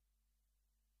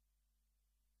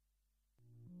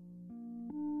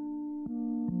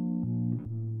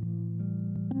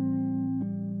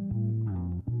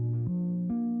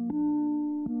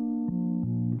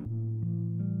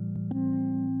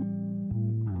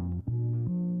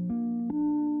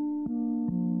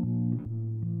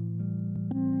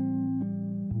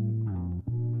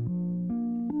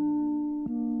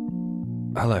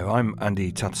Hello, I'm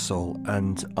Andy Tattersall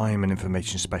and I am an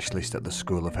information specialist at the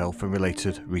School of Health and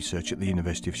Related Research at the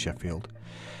University of Sheffield.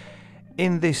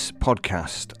 In this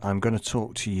podcast, I'm going to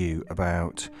talk to you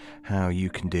about how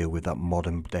you can deal with that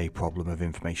modern day problem of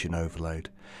information overload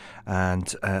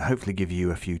and hopefully give you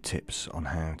a few tips on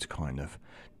how to kind of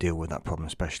deal with that problem,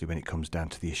 especially when it comes down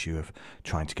to the issue of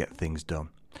trying to get things done.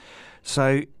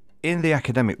 So in the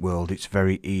academic world, it's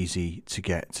very easy to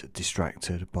get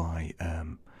distracted by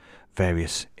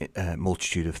various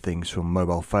multitude of things, from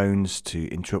mobile phones to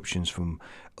interruptions from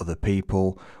other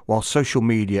people, while social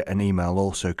media and email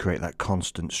also create that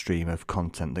constant stream of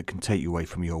content that can take you away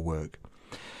from your work.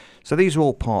 So these are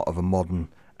all part of a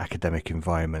modern academic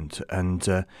environment,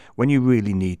 and when you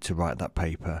really need to write that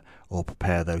paper or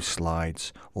prepare those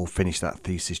slides or finish that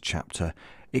thesis chapter,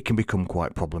 it can become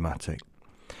quite problematic.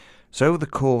 So over the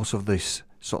course of this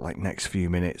next few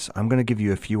minutes, I'm going to give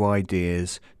you a few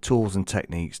ideas, tools and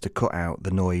techniques to cut out the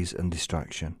noise and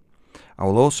distraction. I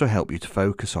will also help you to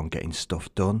focus on getting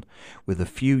stuff done with a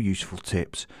few useful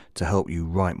tips to help you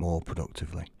write more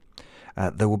productively.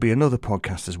 There will be another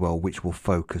podcast as well which will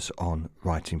focus on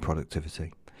writing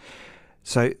productivity.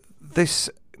 So this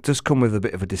does come with a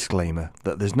bit of a disclaimer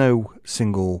that there's no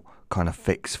single kind of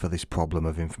fix for this problem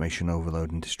of information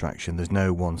overload and distraction. There's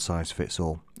no one size fits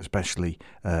all, especially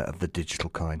of the digital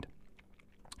kind.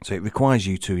 So it requires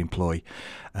you to employ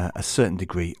a certain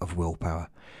degree of willpower.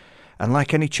 And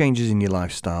like any changes in your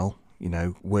lifestyle,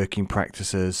 working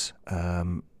practices,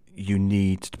 you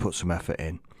need to put some effort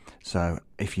in. So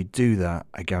if you do that,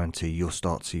 I guarantee you'll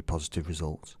start to see positive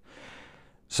results.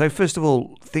 So first of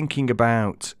all, thinking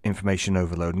about information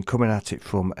overload and coming at it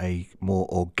from a more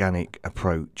organic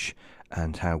approach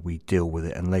and how we deal with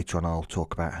it. And later on, I'll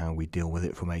talk about how we deal with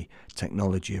it from a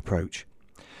technology approach.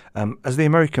 As the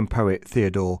American poet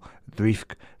Theodore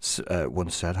Roethke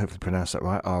once said, hopefully pronounced that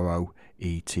right, Roethke,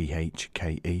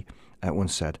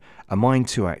 once said, "A mind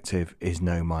too active is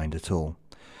no mind at all."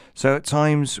 So at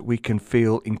times we can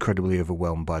feel incredibly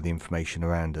overwhelmed by the information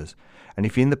around us. And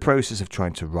if you're in the process of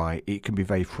trying to write, it can be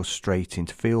very frustrating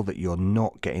to feel that you're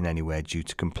not getting anywhere due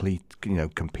to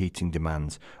competing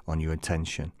demands on your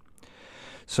attention.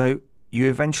 So you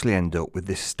eventually end up with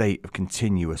this state of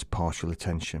continuous partial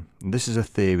attention. And this is a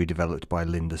theory developed by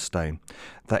Linda Stone,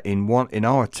 that in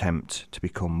our attempt to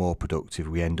become more productive,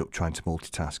 we end up trying to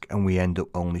multitask and we end up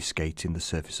only skating the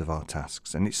surface of our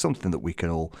tasks. And it's something that we can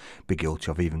all be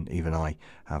guilty of. Even I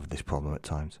have this problem at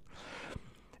times.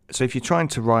 So if you're trying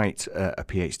to write a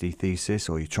PhD thesis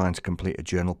or you're trying to complete a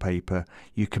journal paper,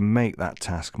 you can make that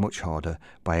task much harder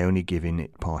by only giving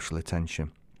it partial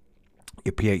attention.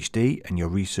 Your PhD and your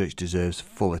research deserves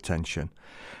full attention.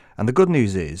 And the good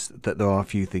news is that there are a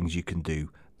few things you can do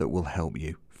that will help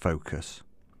you focus.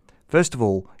 First of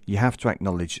all, you have to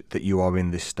acknowledge that you are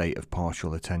in this state of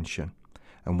partial attention.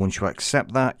 And once you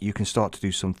accept that, you can start to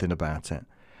do something about it.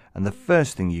 And the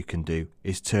first thing you can do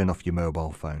is turn off your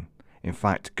mobile phone. In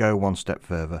fact, go one step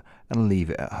further and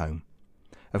leave it at home.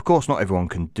 Of course, not everyone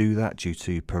can do that due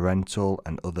to parental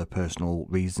and other personal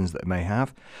reasons that they may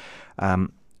have.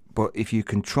 But if you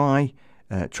can try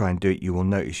and do it, you will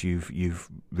notice you've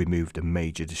removed a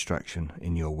major distraction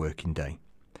in your working day.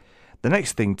 The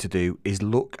next thing to do is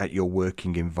look at your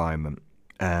working environment.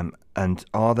 And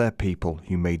are there people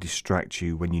who may distract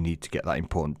you when you need to get that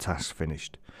important task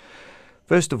finished?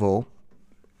 First of all,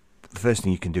 the first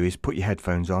thing you can do is put your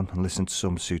headphones on and listen to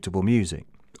some suitable music,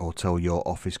 or tell your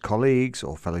office colleagues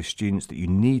or fellow students that you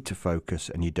need to focus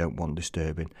and you don't want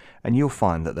disturbing, and you'll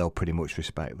find that they'll pretty much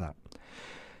respect that.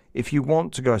 If you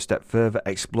want to go a step further,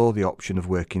 explore the option of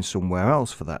working somewhere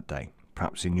else for that day,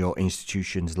 perhaps in your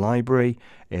institution's library,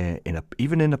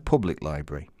 even in a public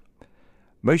library.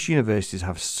 Most universities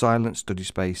have silent study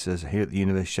spaces. Here at the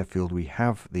University of Sheffield, we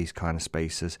have these kind of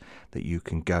spaces that you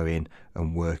can go in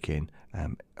and work in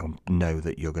and know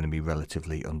that you're going to be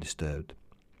relatively undisturbed.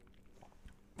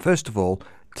 First of all,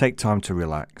 take time to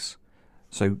relax.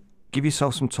 So give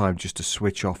yourself some time just to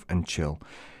switch off and chill,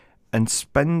 and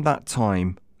spend that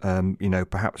time,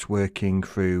 perhaps working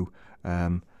through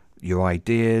your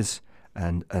ideas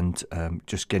and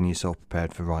just getting yourself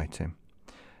prepared for writing.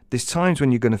 There's times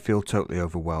when you're going to feel totally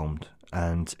overwhelmed,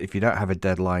 and if you don't have a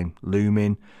deadline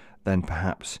looming, then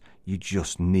perhaps you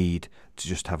just need to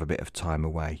just have a bit of time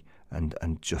away and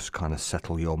just kind of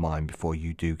settle your mind before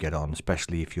you do get on,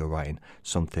 especially if you're writing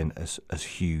something as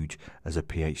huge as a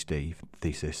PhD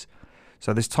thesis.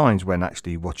 So there's times when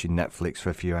actually watching Netflix for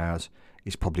a few hours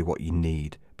is probably what you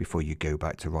need before you go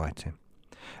back to writing.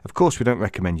 Of course, we don't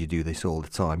recommend you do this all the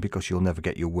time because you'll never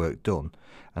get your work done,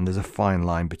 and there's a fine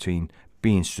line between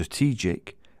being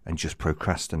strategic and just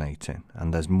procrastinating.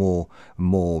 And there's more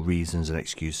reasons and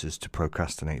excuses to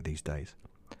procrastinate these days.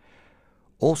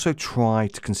 Also try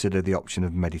to consider the option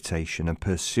of meditation and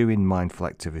pursuing mindful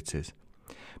activities.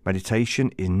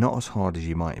 Meditation is not as hard as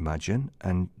you might imagine,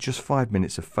 and just 5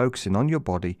 minutes of focusing on your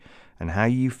body and how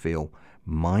you feel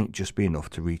might just be enough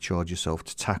to recharge yourself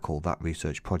to tackle that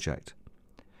research project.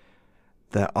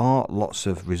 There are lots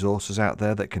of resources out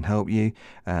there that can help you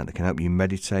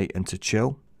meditate and to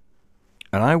chill.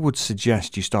 And I would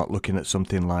suggest you start looking at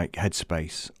something like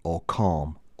Headspace or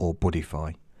Calm or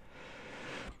Budify.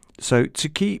 So to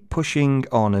keep pushing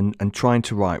on and trying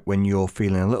to write when you're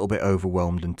feeling a little bit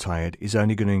overwhelmed and tired is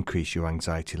only going to increase your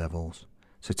anxiety levels.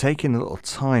 So taking a little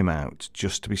time out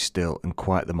just to be still and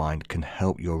quiet the mind can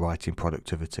help your writing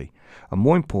productivity, and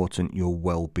more important, your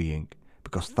well-being,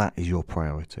 because that is your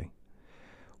priority.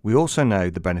 We also know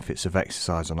the benefits of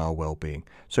exercise on our well-being.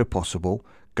 So possible,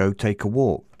 go take a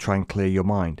walk, try and clear your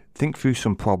mind, think through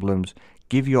some problems,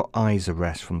 give your eyes a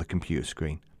rest from the computer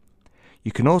screen.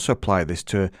 You can also apply this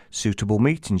to suitable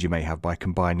meetings you may have by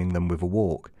combining them with a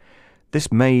walk.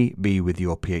 This may be with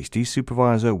your PhD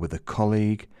supervisor, with a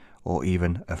colleague, or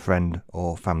even a friend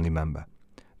or family member.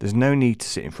 There's no need to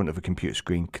sit in front of a computer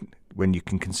screen when you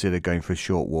can consider going for a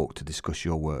short walk to discuss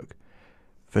your work.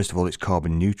 First of all, it's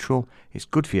carbon neutral, it's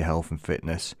good for your health and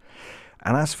fitness.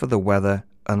 And as for the weather,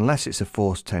 unless it's a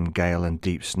force 10 gale and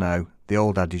deep snow, the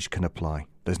old adage can apply.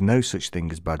 There's no such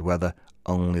thing as bad weather,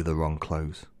 only the wrong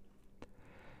clothes.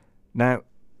 Now,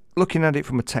 looking at it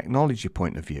from a technology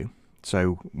point of view,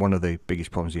 so one of the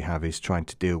biggest problems you have is trying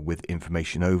to deal with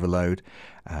information overload.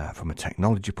 From a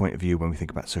technology point of view, when we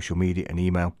think about social media and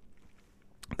email,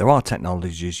 there are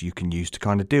technologies you can use to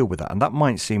kind of deal with that. And that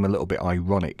might seem a little bit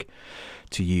ironic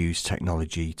to use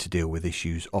technology to deal with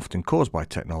issues often caused by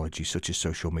technology, such as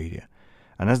social media.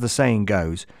 And as the saying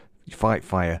goes, you fight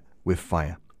fire with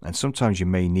fire. And sometimes you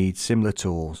may need similar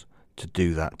tools to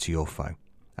do that to your foe,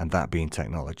 and that being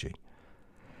technology.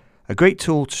 A great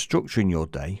tool to structuring your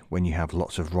day when you have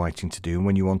lots of writing to do and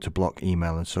when you want to block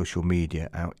email and social media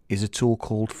out is a tool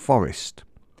called Forest.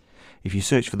 If you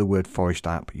search for the word Forest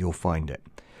app, you'll find it.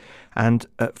 And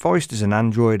Forest is an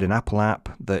Android and Apple app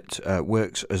that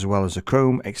works as well as a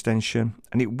Chrome extension,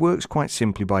 and it works quite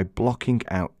simply by blocking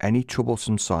out any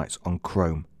troublesome sites on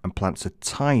Chrome and plants a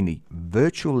tiny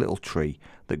virtual little tree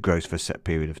that grows for a set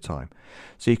period of time.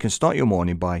 So you can start your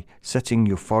morning by setting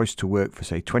your Forest to work for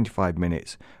say 25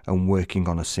 minutes and working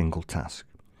on a single task.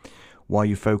 While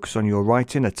you focus on your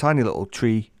writing, a tiny little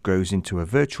tree grows into a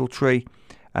virtual tree,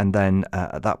 and then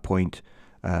at that point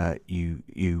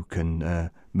you can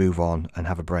move on and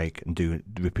have a break and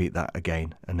repeat that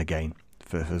again and again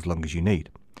for as long as you need.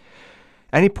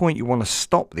 Any point you want to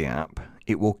stop the app,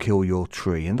 it will kill your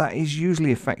tree, and that is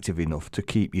usually effective enough to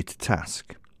keep you to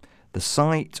task. The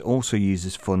site also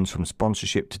uses funds from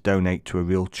sponsorship to donate to a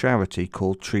real charity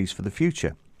called Trees for the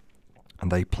Future,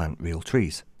 and they plant real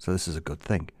trees, so this is a good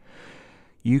thing.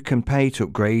 You can pay to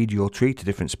upgrade your tree to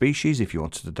different species if you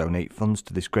wanted to donate funds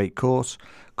to this great cause.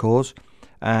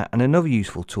 And another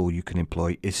useful tool you can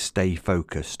employ is Stay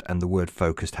Focused, and the word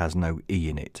focused has no E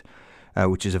in it,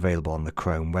 which is available on the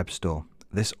Chrome Web Store.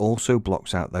 This also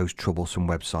blocks out those troublesome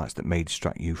websites that may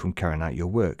distract you from carrying out your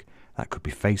work. That could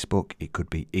be Facebook, it could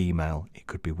be email, it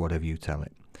could be whatever you tell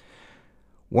it.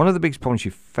 One of the biggest problems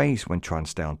you face when trying to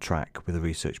stay on track with a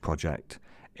research project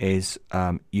is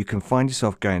you can find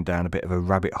yourself going down a bit of a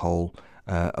rabbit hole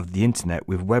of the internet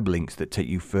with web links that take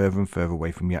you further and further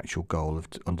away from the actual goal of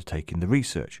undertaking the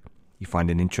research. You find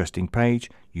an interesting page,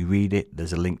 you read it,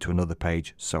 there's a link to another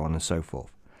page, so on and so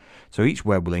forth. So each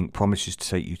web link promises to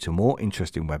take you to more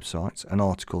interesting websites and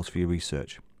articles for your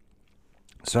research.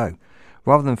 So,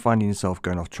 rather than finding yourself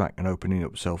going off track and opening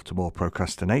up yourself to more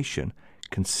procrastination,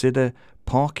 consider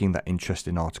parking that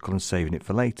interesting article and saving it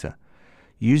for later.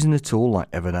 Using a tool like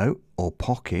Evernote or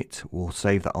Pocket will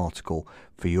save that article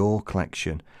for your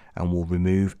collection and will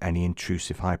remove any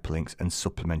intrusive hyperlinks and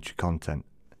supplementary content.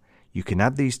 You can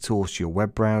add these tools to your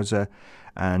web browser,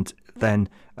 and then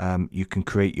you can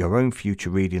create your own future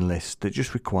reading lists that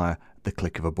just require the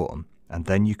click of a button, and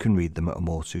then you can read them at a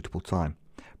more suitable time.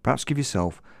 Perhaps give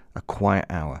yourself a quiet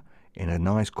hour in a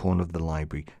nice corner of the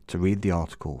library to read the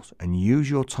articles, and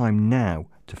use your time now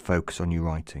to focus on your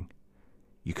writing.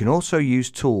 You can also use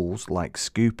tools like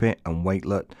Scoopit and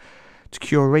Wakelet to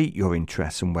curate your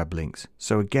interests and web links.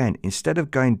 So again, instead of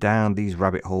going down these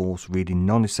rabbit holes reading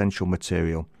non-essential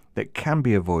material that can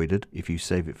be avoided if you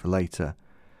save it for later,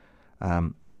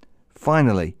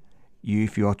 finally,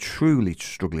 if you are truly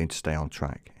struggling to stay on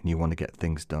track and you want to get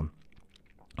things done,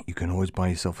 you can always buy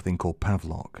yourself a thing called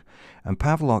Pavlok. And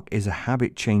Pavlok is a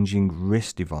habit-changing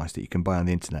wrist device that you can buy on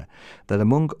the internet that,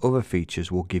 among other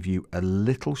features, will give you a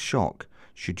little shock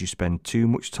should you spend too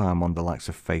much time on the likes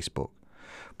of Facebook.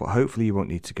 But hopefully you won't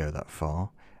need to go that far.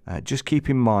 Just keep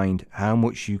in mind how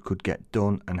much you could get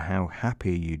done and how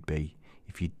happy you'd be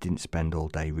if you didn't spend all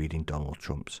day reading Donald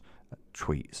Trump's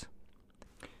tweets.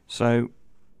 So,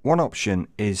 one option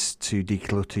is to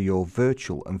declutter your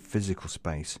virtual and physical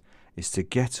space, is to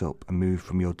get up and move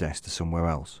from your desk to somewhere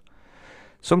else.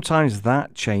 Sometimes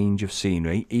that change of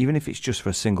scenery, even if it's just for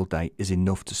a single day, is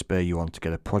enough to spur you on to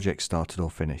get a project started or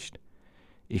finished.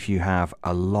 If you have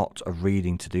a lot of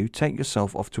reading to do, take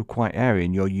yourself off to a quiet area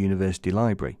in your university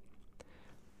library.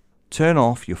 Turn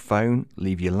off your phone,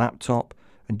 leave your laptop,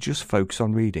 and just focus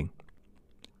on reading.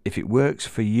 If it works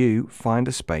for you, find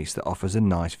a space that offers a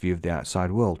nice view of the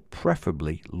outside world,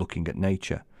 preferably looking at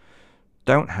nature.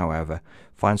 Don't, however,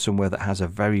 find somewhere that has a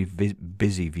very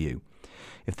busy view.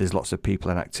 If there's lots of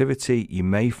people and activity, you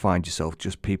may find yourself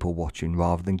just people watching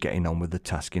rather than getting on with the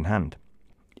task in hand.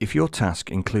 If your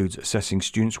task includes assessing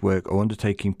students' work or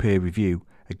undertaking peer review,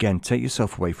 again, take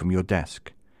yourself away from your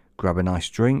desk. Grab a nice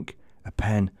drink, a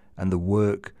pen, and the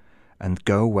work, and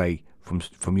go away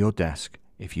from your desk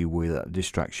if you will that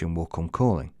distraction will come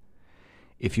calling.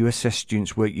 If you assess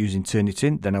students' work using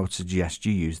Turnitin, then I would suggest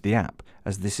you use the app,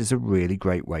 as this is a really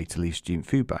great way to leave student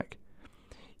feedback.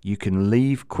 You can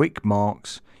leave quick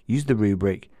marks, use the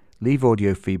rubric, leave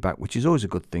audio feedback, which is always a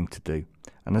good thing to do.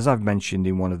 And as I've mentioned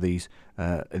in one of these,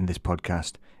 in this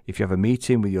podcast, if you have a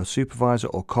meeting with your supervisor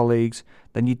or colleagues,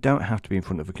 then you don't have to be in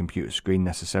front of a computer screen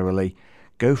necessarily.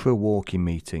 Go for a walking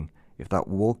meeting. If that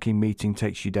walking meeting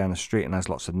takes you down a street and has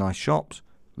lots of nice shops,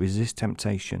 resist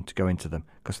temptation to go into them,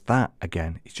 because that,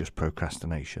 again, is just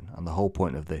procrastination. And the whole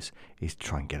point of this is to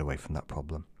try and get away from that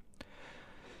problem.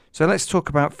 So let's talk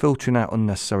about filtering out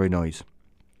unnecessary noise.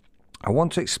 I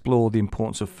want to explore the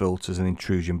importance of filters and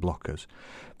intrusion blockers.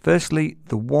 Firstly,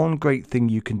 the one great thing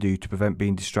you can do to prevent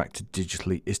being distracted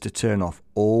digitally is to turn off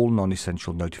all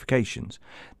non-essential notifications.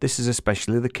 This is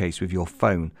especially the case with your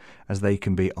phone, as they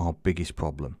can be our biggest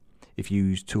problem. If you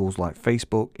use tools like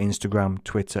Facebook, Instagram,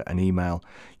 Twitter and email,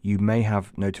 you may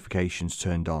have notifications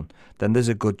turned on. Then there's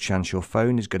a good chance your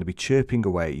phone is going to be chirping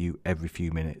away at you every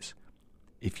few minutes.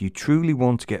 If you truly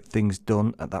want to get things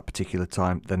done at that particular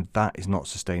time, then that is not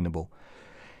sustainable.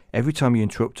 Every time you're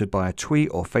interrupted by a tweet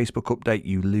or Facebook update,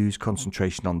 you lose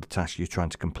concentration on the task you're trying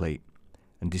to complete.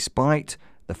 And despite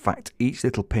the fact each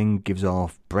little ping gives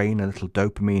our brain a little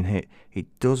dopamine hit, it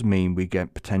does mean we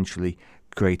get potentially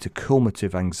create a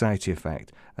cumulative anxiety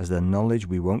effect as the knowledge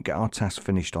we won't get our task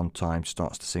finished on time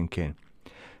starts to sink in.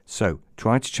 So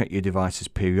try to check your devices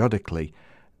periodically,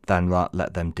 then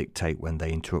let them dictate when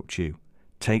they interrupt you.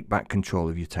 Take back control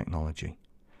of your technology.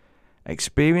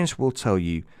 Experience will tell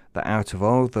you that out of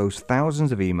all those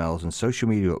thousands of emails and social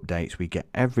media updates we get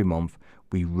every month,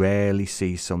 we rarely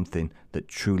see something that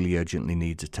truly urgently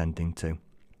needs attending to.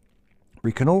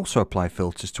 We can also apply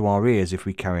filters to our ears if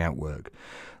we carry out work.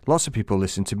 Lots of people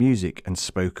listen to music and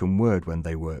spoken word when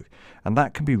they work, and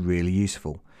that can be really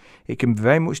useful. It can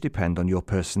very much depend on your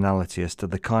personality as to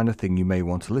the kind of thing you may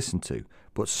want to listen to,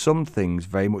 but some things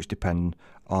very much depend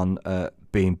on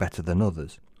being better than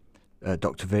others.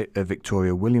 Dr.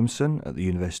 Victoria Williamson at the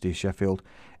University of Sheffield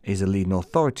is a leading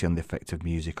authority on the effect of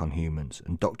music on humans,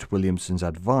 and Dr. Williamson's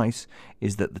advice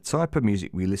is that the type of music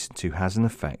we listen to has an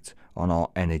effect on our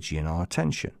energy and our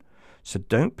attention. So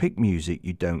don't pick music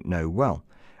you don't know well,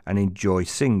 and enjoy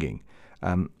singing.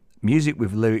 Music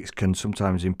with lyrics can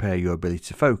sometimes impair your ability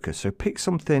to focus, so pick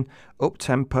something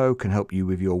up-tempo, can help you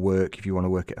with your work if you want to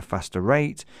work at a faster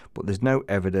rate, but there's no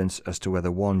evidence as to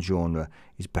whether one genre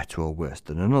is better or worse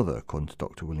than another, according to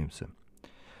Dr. Williamson.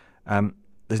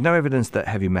 There's no evidence that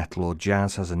heavy metal or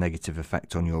jazz has a negative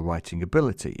effect on your writing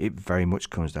ability. It very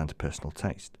much comes down to personal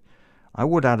taste. I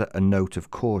would add a note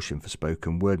of caution for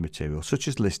spoken word material, such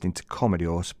as listening to comedy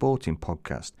or a sporting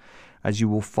podcast, as you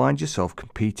will find yourself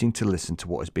competing to listen to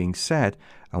what is being said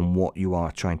and what you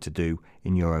are trying to do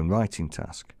in your own writing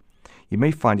task. You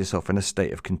may find yourself in a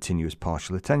state of continuous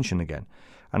partial attention again,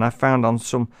 and I found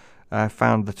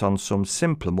that on some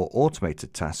simpler, more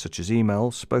automated tasks such as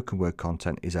emails, spoken word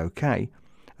content is okay,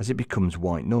 as it becomes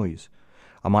white noise.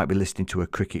 I might be listening to a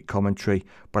cricket commentary,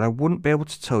 but I wouldn't be able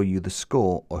to tell you the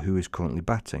score or who is currently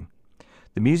batting.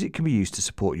 The music can be used to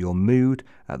support your mood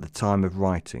at the time of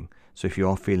writing, so if you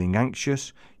are feeling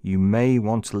anxious, you may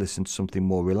want to listen to something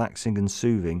more relaxing and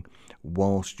soothing,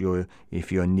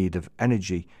 if you're in need of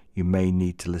energy, you may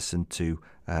need to listen to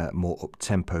more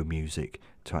up-tempo music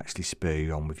to actually spur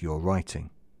you on with your writing.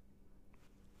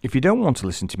 If you don't want to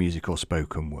listen to music or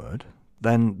spoken word,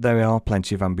 then there are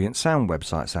plenty of ambient sound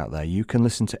websites out there. You can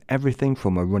listen to everything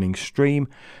from a running stream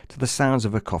to the sounds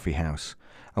of a coffee house.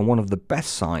 And one of the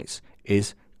best sites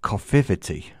is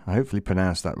Coffivity. I hopefully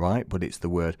pronounced that right, but it's the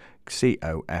word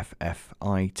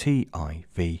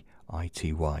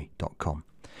COFFITIVITY.com.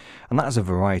 And that has a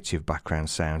variety of background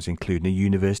sounds, including a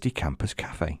university campus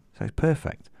cafe. So it's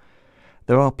perfect.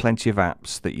 There are plenty of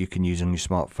apps that you can use on your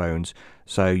smartphones,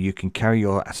 so you can carry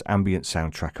your ambient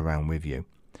soundtrack around with you.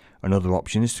 Another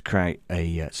option is to create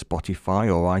a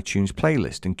Spotify or iTunes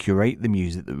playlist and curate the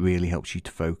music that really helps you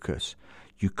to focus.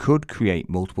 You could create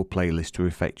multiple playlists to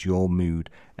reflect your mood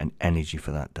and energy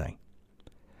for that day.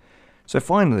 So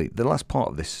finally, the last part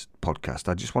of this podcast,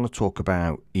 I just want to talk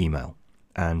about email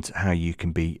and how you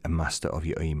can be a master of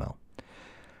your email.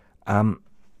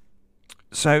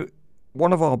 So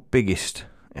one of our biggest,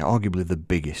 arguably the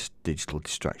biggest digital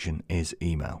distraction is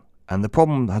email. And the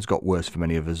problem has got worse for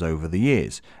many of us over the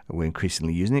years. We're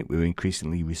increasingly using it. We're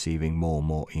increasingly receiving more and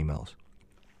more emails.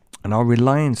 And our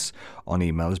reliance on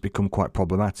email has become quite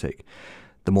problematic.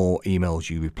 The more emails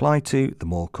you reply to, the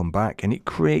more come back, and it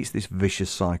creates this vicious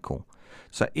cycle.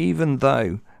 So even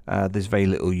though there's very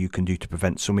little you can do to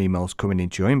prevent some emails coming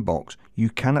into your inbox, you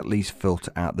can at least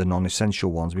filter out the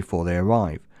non-essential ones before they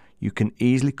arrive. You can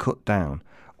easily cut down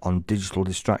on digital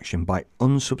distraction by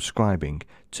unsubscribing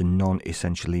to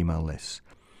non-essential email lists.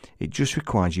 It just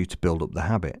requires you to build up the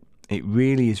habit. It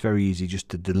really is very easy just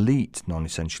to delete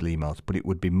non-essential emails, but it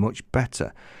would be much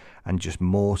better and just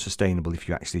more sustainable if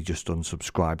you actually just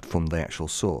unsubscribed from the actual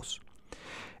source.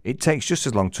 It takes just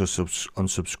as long to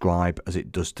unsubscribe as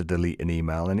it does to delete an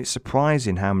email, and it's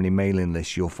surprising how many mailing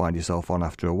lists you'll find yourself on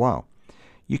after a while.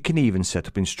 You can even set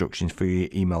up instructions for your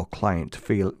email client to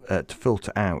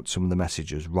filter out some of the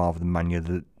messages rather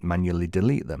than manually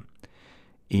delete them.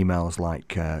 Emails like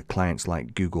clients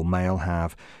like Google Mail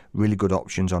have really good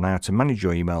options on how to manage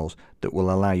your emails that will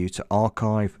allow you to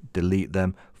archive, delete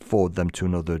them, forward them to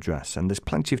another address. And there's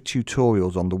plenty of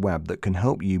tutorials on the web that can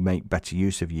help you make better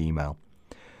use of your email.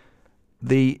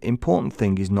 The important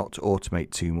thing is not to automate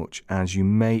too much, as you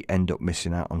may end up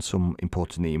missing out on some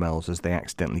important emails as they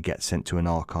accidentally get sent to an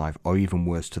archive or even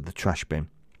worse, to the trash bin.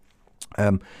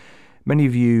 Many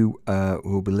of you who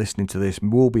will be listening to this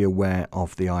will be aware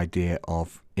of the idea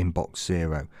of Inbox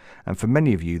Zero. And for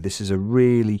many of you, this is a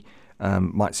really,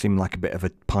 might seem like a bit of a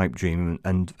pipe dream,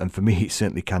 and for me it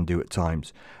certainly can do at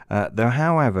times. There,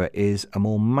 however, is a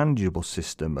more manageable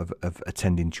system of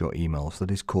attending to your emails that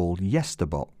is called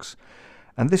Yesterbox.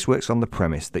 And this works on the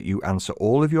premise that you answer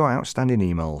all of your outstanding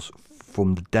emails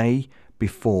from the day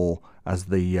before as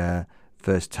the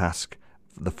first task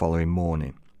for the following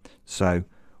morning. So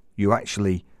you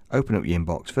actually open up your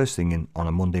inbox first thing on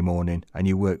a Monday morning and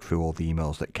you work through all the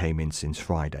emails that came in since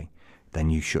Friday. Then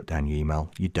you shut down your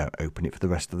email. You don't open it for the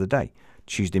rest of the day.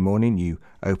 Tuesday morning, you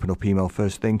open up email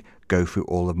first thing, go through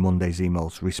all of Monday's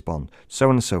emails, respond, so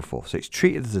on and so forth. So it's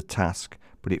treated as a task,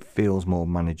 but it feels more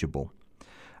manageable.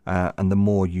 And the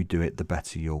more you do it, the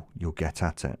better you'll get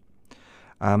at it.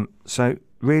 So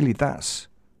really, that's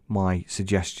my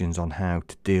suggestions on how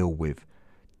to deal with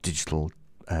digital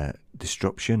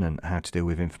disruption and how to deal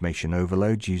with information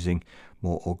overload using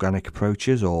more organic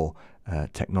approaches or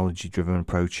technology-driven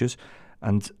approaches.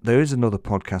 And there is another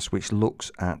podcast which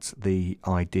looks at the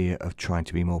idea of trying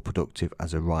to be more productive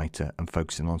as a writer and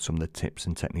focusing on some of the tips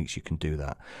and techniques you can do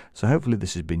that. So hopefully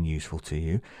this has been useful to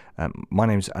you. My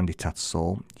name is Andy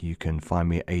Tattersall. You can find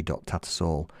me at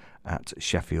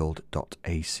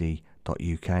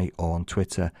a.tattersall@sheffield.ac.uk or on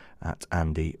Twitter at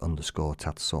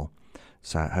Andy_Tattersall.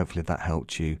 So hopefully that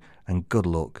helped you, and good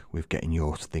luck with getting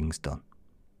your things done.